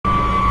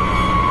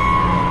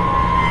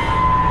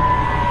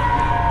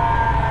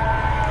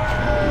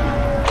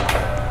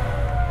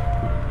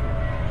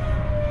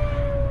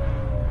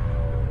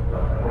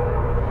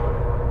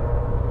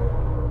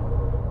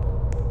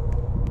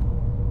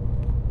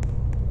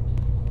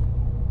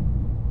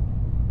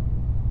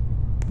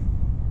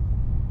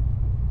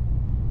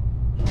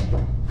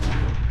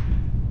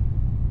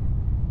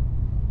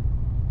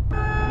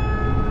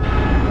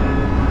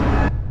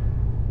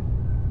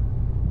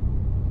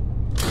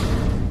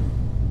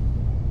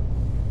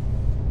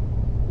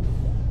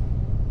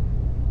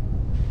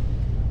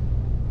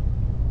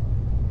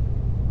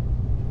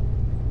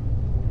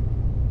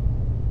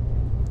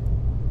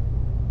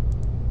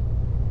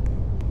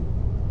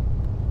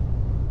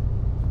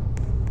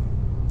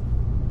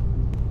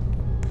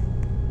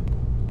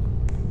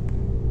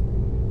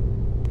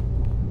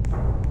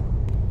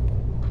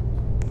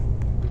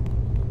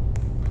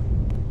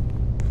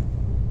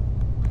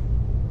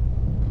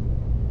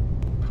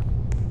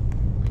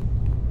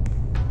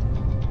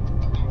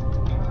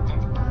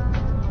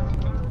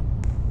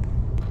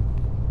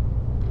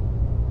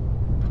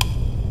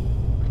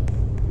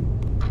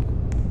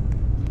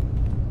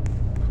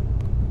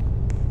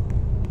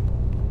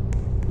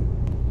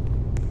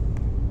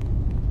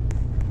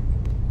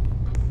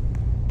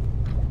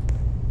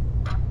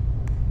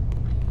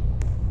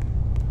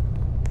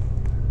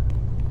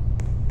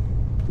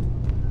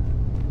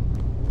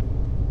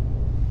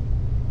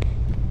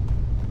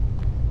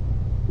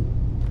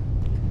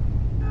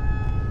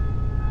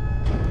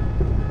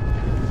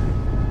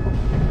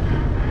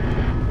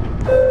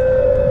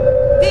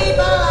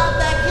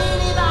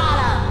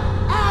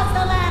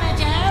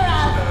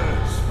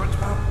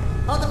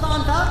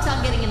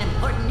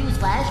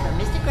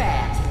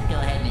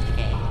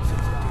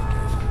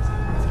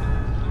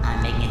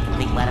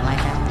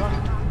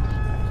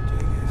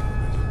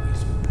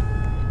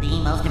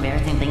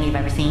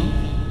ever seen?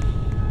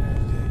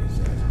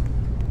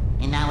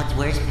 And now it's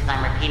worse because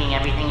I'm repeating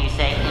everything you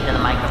say into the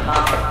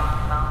microphone.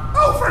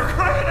 Oh, for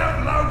crying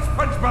out loud,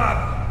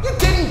 SpongeBob! You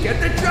didn't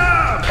get the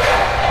job!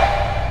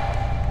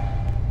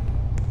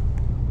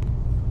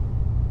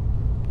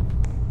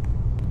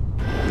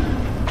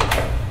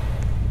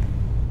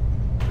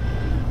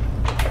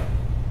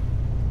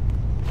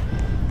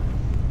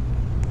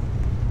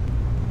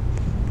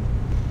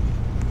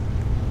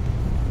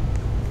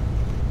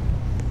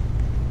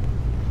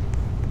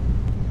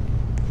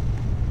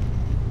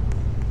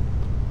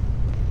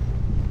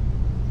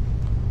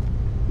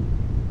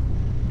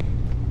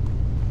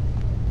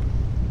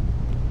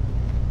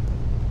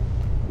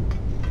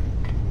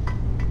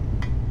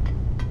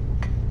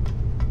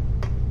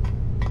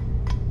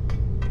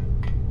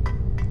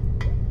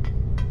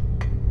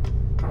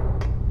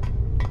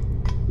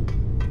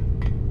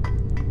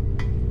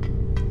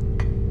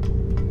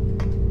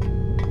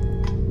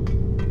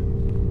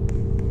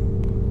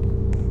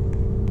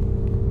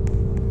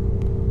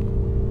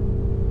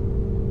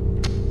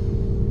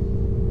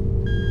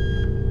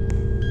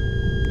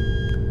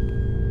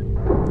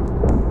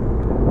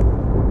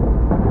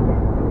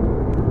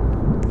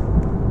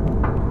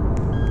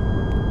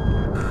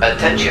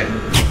 Attention!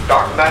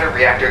 Dark matter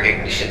reactor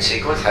ignition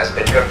sequence has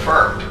been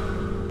confirmed.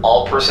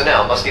 All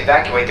personnel must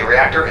evacuate the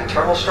reactor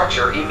internal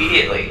structure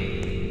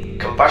immediately.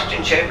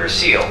 Combustion chamber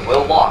seal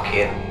will lock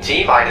in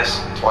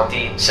T-minus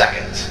 20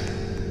 seconds.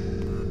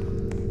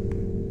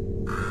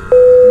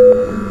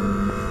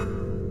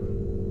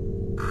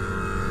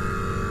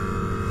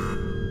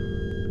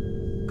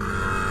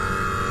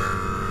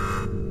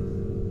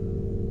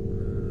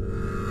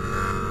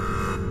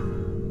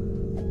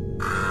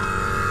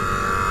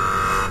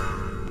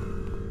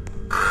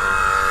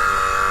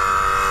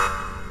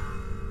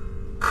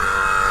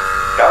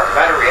 Dark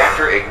matter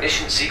reactor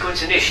ignition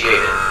sequence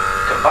initiated.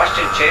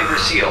 Combustion chamber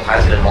seal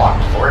has been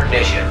locked for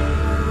ignition.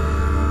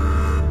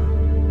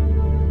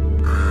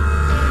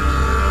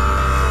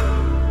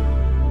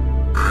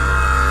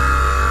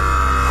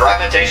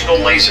 Gravitational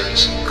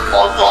lasers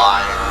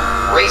online.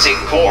 Raising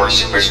core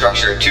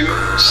superstructure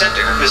to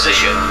center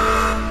position.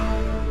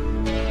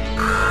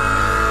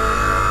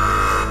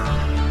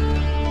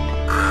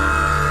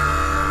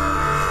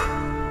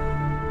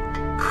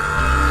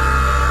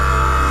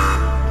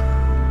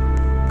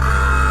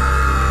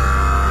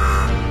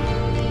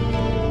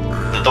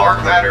 The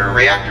dark matter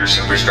reactor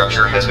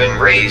superstructure has been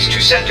raised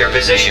to center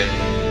position.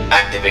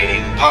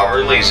 Activating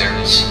power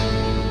lasers.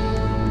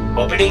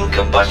 Opening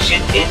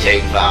combustion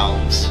intake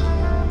valves.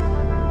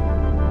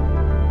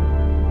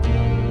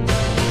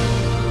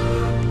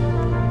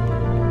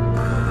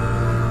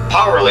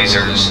 Power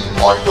lasers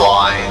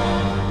online.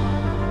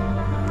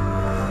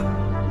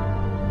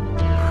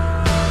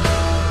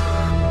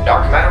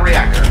 Dark matter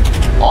reactor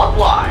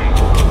online.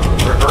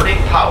 Reverting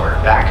power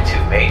back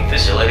to main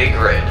facility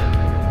grid.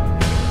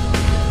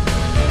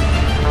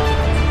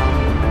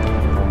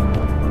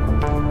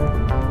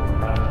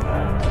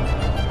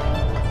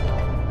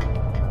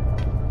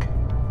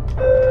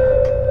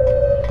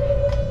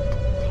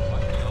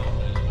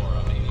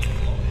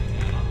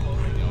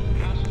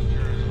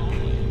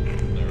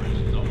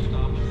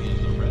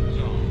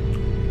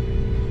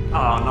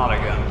 Oh, not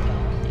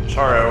again.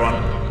 Sorry,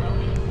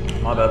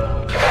 everyone. My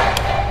bad.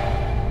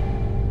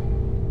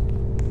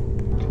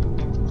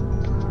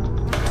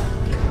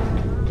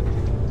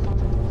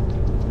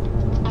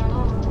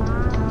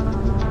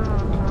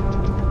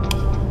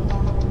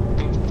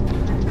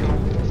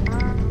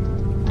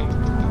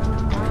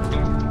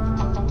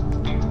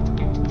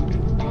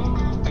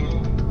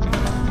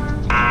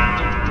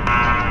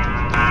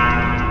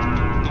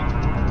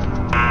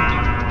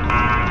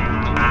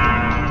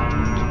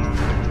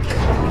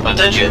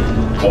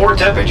 Attention! Core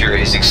temperature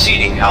is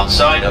exceeding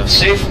outside of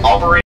safe operation.